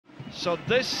So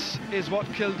this is what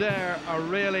Kildare are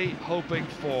really hoping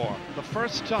for. The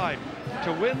first time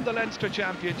to win the Leinster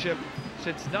Championship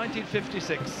since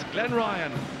 1956. Glenn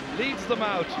Ryan leads them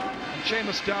out, and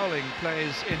Seamus Dowling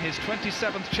plays in his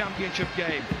 27th championship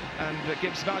game and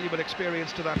gives valuable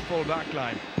experience to that full back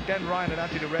line. Glenn Ryan and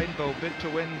Anthony Rainbow bid to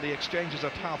win the exchanges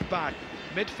at half-back.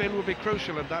 Midfield will be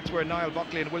crucial, and that's where Niall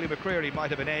Buckley and Willie McCreary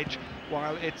might have an edge,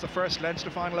 while it's the first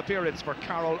Leinster final appearance for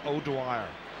Carol O'Dwyer.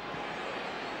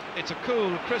 It's a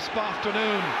cool, crisp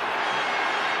afternoon,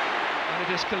 and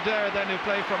it is Kildare then who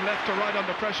play from left to right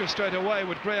under pressure straight away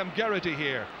with Graham Geraghty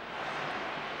here.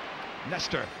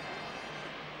 Nestor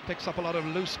picks up a lot of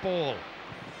loose ball.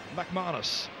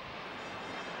 McManus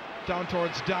down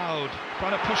towards Dowd,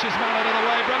 trying to push his man out of the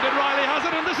way. Brendan Riley has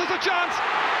it, and this is a chance,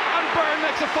 and Byrne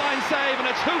makes a fine save, and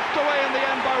it's hoofed away in the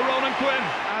end by Ronan Quinn.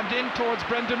 And in towards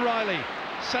Brendan Riley.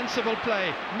 Sensible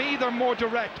play. Meath are more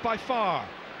direct by far,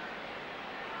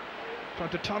 trying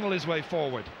to tunnel his way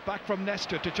forward. Back from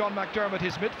Nestor to John McDermott,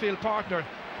 his midfield partner,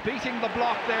 beating the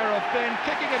block there of Finn,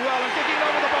 kicking it well and kicking it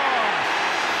over the bar.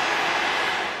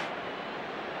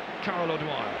 Carol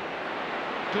O'Dwyer,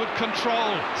 good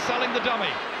control, selling the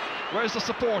dummy. Where's the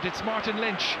support? It's Martin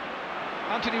Lynch.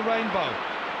 Anthony Rainbow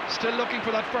still looking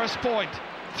for that first point,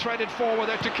 threaded forward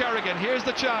there to Kerrigan. Here's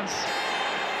the chance,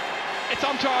 it's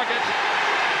on target.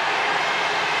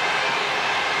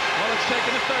 Well, it's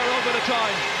taken a fair old bit of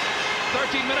time,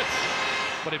 13 minutes,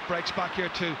 but it breaks back here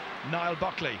to Niall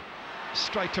Buckley.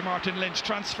 Straight to Martin Lynch,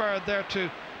 transferred there to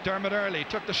Dermot Early,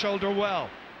 took the shoulder well.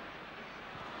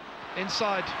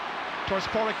 Inside towards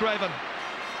Porrick Graven.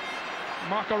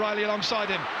 Mark O'Reilly alongside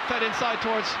him, fed inside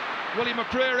towards Willie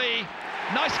McCreary.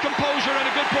 Nice composure and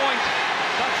a good point.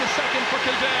 That's the second for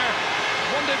Kildare,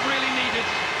 one they've really needed.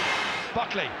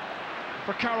 Buckley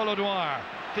for Carol O'Dwyer,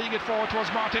 feeding it forward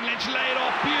towards Martin Lynch, laid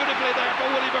off beautifully there for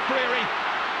Willie McCreary.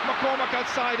 McCormack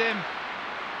outside him,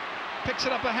 picks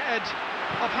it up ahead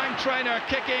of Hank Traynor,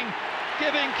 kicking,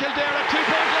 giving Kildare a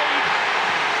 2-point lead.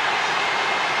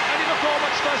 Eddie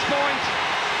McCormack's first point.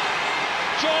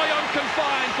 Joy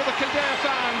unconfined for the Kildare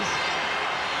fans.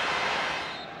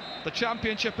 The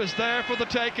championship is there for the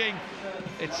taking.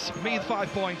 It's Meath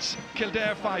 5 points,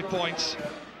 Kildare 5 points.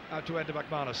 Out to Enda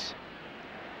McManus.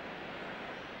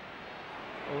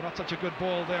 Oh, not such a good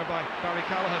ball there by Barry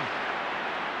Callahan.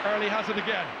 Early has it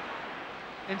again.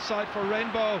 Inside for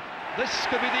Rainbow. This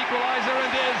could be the equaliser,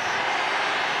 and is.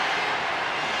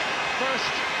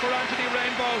 First for Anthony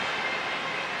Rainbow.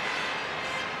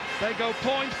 They go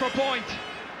point for point.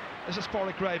 This is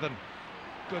Porrick Graven.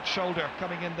 Good shoulder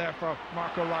coming in there for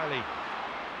Mark O'Reilly.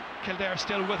 Kildare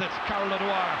still with it. Carol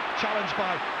O'Dwyer challenged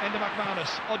by Enda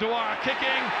McManus. O'Dwyer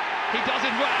kicking. He does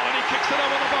it well, and he kicks it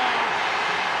over the bar.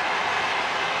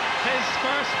 His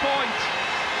first point.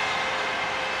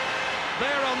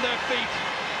 They're on their feet.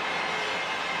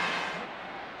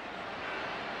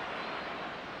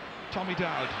 Tommy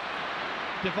Dowd.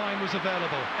 Devine was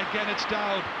available. Again, it's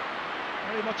Dowd.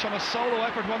 Very much on a solo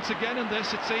effort once again in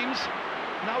this, it seems.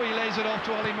 Now he lays it off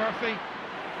to Ollie Murphy.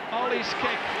 Ollie's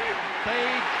kick. They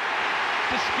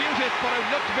dispute it, but it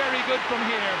looked very good from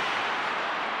here.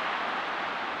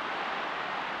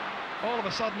 All of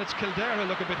a sudden, it's Kildare who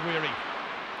look a bit weary.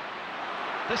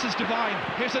 This is Devine.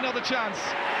 Here's another chance.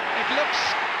 It looks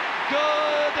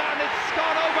good, and it's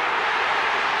gone over.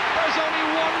 There's only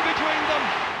one between them.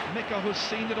 Mick O'Dwyer, who's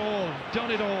seen it all,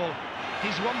 done it all.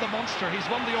 He's won the Munster, he's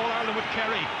won the All-Ireland with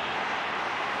Kerry.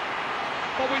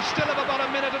 But we still have about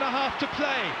a minute and a half to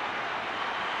play.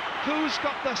 Who's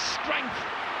got the strength?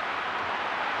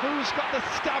 Who's got the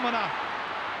stamina?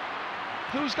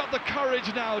 Who's got the courage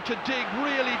now to dig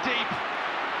really deep?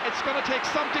 It's going to take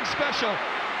something special.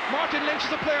 Martin Lynch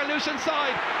is a player loose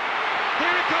inside.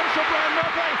 Here it comes from Brian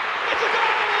Murphy. It's a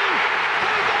goal!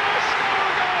 Kildare score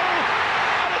a goal!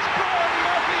 And it's Brian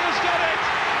Murphy who's done it!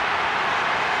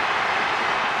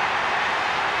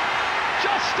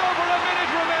 Just over a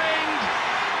minute remained.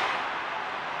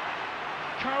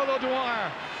 Carol O'Dwyer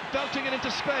belting it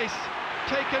into space.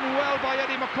 Taken well by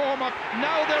Eddie McCormack.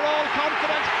 Now they're all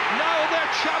confident. Now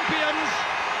they're champions.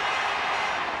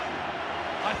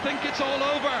 I think it's all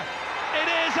over. It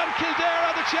is, and Kildare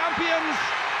are the champions.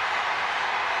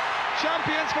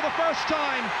 Champions for the first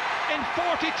time in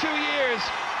 42 years.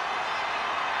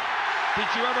 Did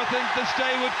you ever think this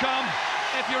day would come?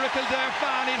 If you're a Kildare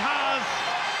fan, it has.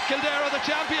 Kildare are the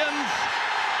champions.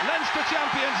 Leinster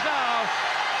champions now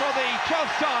for the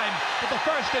 12th time, but the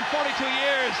first in 42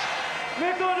 years.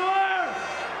 Mick O'Dwyer,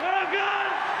 well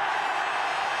done!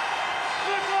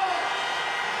 Mick O'Dwyer!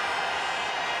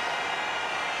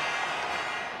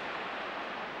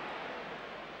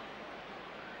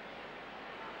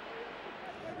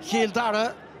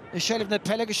 Kildare Shelf na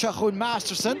Peleg Shachun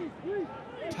Masterson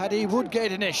Paddy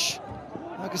Woodgate inish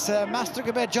agus Master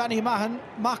go Johnny Mahan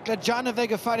Makla John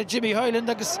Vega fare Jimmy Highland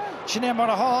agus sinne mar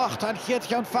a hacht an chéad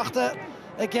chean fachta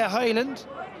ag Highland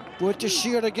Búir de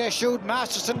siar ag siúd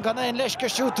Masterson gan ein leis go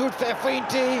siúd túr fe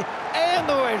faointí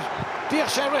éonúir bíoh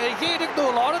sé ré géidig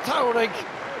nó lá a táraigh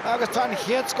agus tá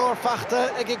chéad scór fachta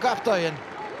ag gapdain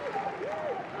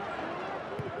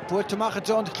Búir de macha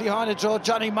John Clíhána dro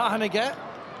Johnny Mahan ag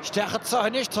Stechad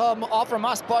sahanis Tom offer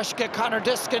mas boske Connor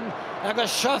Diskin agus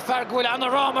Shafar gwil an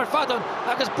ramar fadan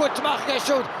agus butmach ge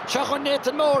shoot Shachon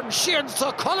Nathan Moran Sheeran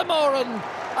so Colomoran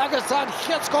agus an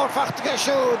hit score facht ge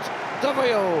shoot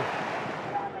W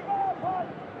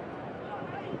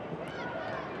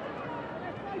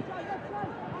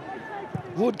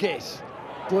Woodgate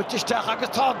Butistach agus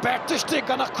tá Bertistig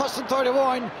an a Cosentor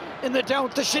wine in the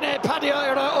down to Sinead Paddy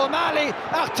O'Malley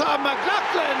ach Tom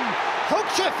McLaughlin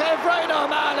Hookship Brian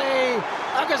O'Malley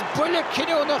agus bulle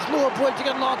kinú nach lu bulte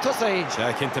gan lá tosai.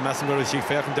 Se cinnte messenger is sig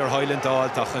fechen der Highland dal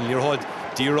tach an lirhod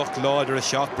díroch láder a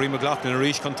seach Brian McLaughlin a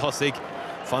ríis kan tosig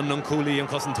fan an coolí an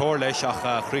Cosentor leis ach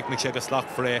chríicnig sé go slach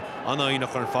fré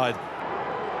anach an fad.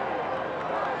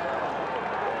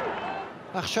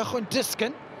 Ach Shachun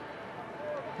Diskin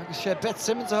agus sé Bet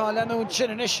Simmons a lenún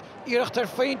sinnis íirecht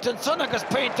feint an son agus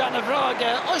peint an a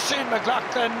bhráge Oisin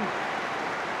McLaughlin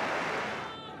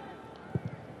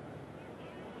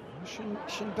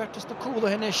Sin Bertus na coola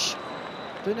hinis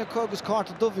Duna cogus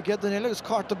carta dubhige den agus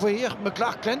carta buíoch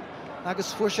McLaughlin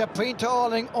agus fuair sé peint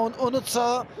áling ón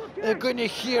unatsa gunne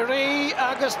chiarí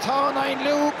agus tá ein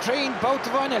lú crain bout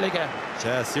bhain eige.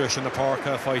 Se siúr sin na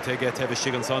parka fight ige tebh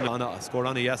sigan son an scór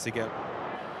anna yes ige.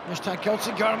 Nus tá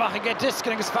Celtic Garmach ige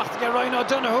Diskin agus fachta ige Ryan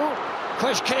O'Donoghue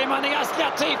Cuis céim an as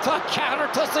leataí tá ceatar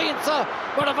tosínsa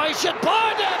mar a bhaid siad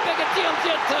báide big a díal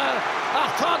dianta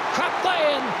ach tá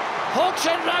crapdain Hog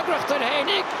sé ragracht ar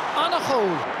hénig an a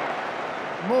chól.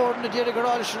 Mór na díra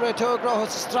goráile sé réitógrá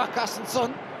sa strach as an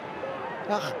son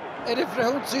ach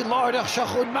frehúnsaí láideach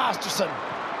Shachún Masterson.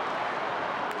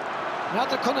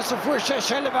 Nada chuna sa fuair sé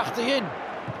seilebhachta in.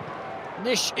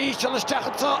 Nis ísal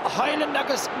istechantá Highland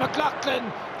agus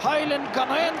McLaughlin Highland gan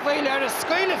aon bhil ar a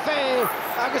scoile fé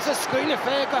agus a scoile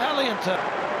fé go healaíonta.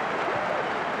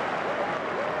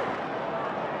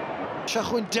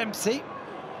 Shachún Dempsey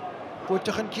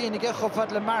Búirteach an cínige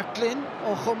chofad le Mark Glynn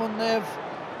ó chuman nef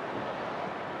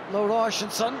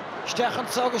Lowrashenson Stechan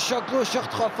agus seo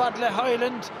glúiseacht chofad le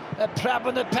Highland a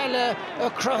Praban a Pelle a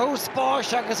Crahú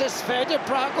Spáis agus is féidir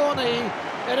Pragónaí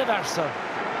ar a versa.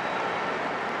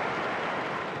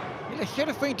 Ile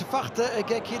chéir féinte fachta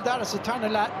ag Kildare sa tarna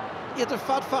le idir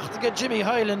fad fachta ag Jimmy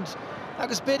Highland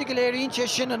agus beidir go léir ionse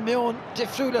sin an mion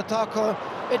difriúla tá go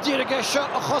I ddíra ag seo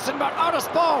a chosan mar ar a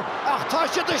spár ach tá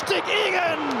siad a stig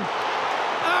igen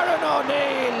Aaron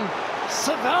O'Neill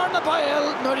sa bharna bail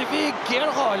nuair I bhí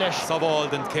géará leis. Saváil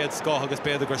den céad scá agus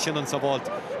beidir gur sin an saváilt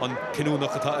an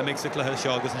cinúnach atá a méid clethe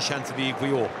seo agus an seansa bhí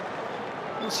bhuió.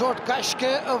 An sort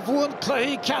gaisce a bhuan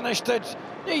clúí ceanistid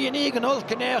ní dhéanaí an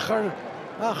olcin éair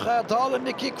ach dálan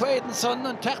Nicky Quadenson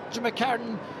an teachtar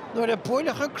McCarran nuair a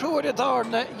buaileach an crúir a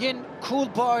dárna dhéon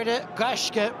cúlbáide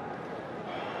gaisce.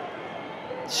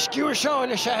 Sciúr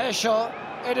seáil sé hé seo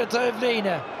ar a dóibh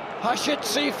líne. Tá siad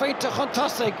trí féinte chun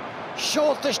tosaigh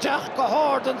seoltaisteach go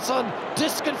háir an son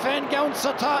Diskin féin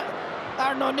gceansa tá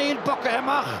ar O'Neill bocha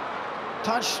amach.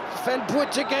 Tá féil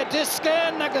buite go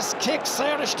Diskin agus kick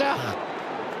séiristeach.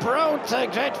 Brownta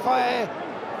gréit fá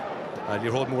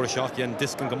Lírhód mór a seach dhéan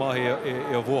Diskin go maithe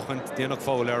I bhóchant déanach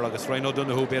fáil ar agus Ryan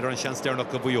O'Donoghue beidir an seans déarnach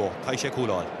go bhuió. Tá sé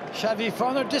cúláil. Se bhí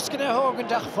fánar Diskin a hógan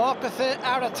deach fáca fé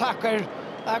ar a tacar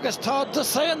agus tá do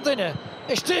saon duine.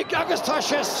 Istig agus tá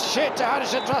sé séte ar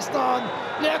sé drasnáin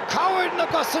le cabhair na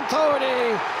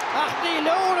Cosentóirí ach ní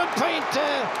leor an peinte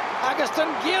agus den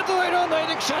géadúir an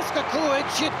éidir 65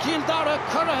 siad Kildare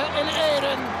curtha in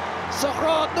éireann sa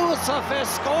chrád nuasa fé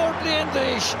scór bliain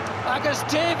d'aois agus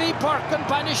Davy Park an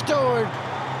bainisteoir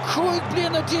 5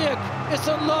 bliain a diaag is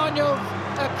an láineamh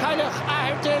a cailleach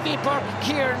air Davy Park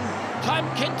Kieran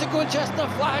Táim cinnte gúilteas na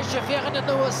bhlaise féchan na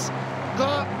nuas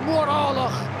go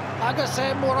mórálach agus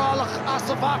mórálach as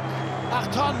a bhac ach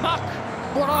tá mac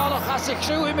mórálach as a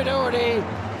chrú imimeúirí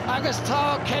agus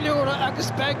tá ceiliúra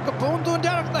agus beg go búndún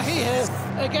dearach na hithe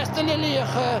agus na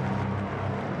lilíocha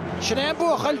sin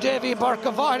buchail Davy Park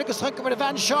a bhair agus chuca mar a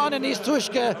bhain seán in níos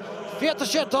tuisce fiata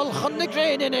sé dul chun na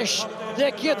gréin inis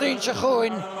le ciadaín se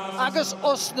chuin agus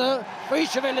osna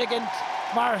faoise bheligint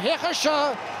mar hecha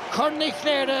seo chun ní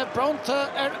chléire Brownta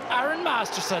ar Aaron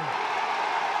Masterson.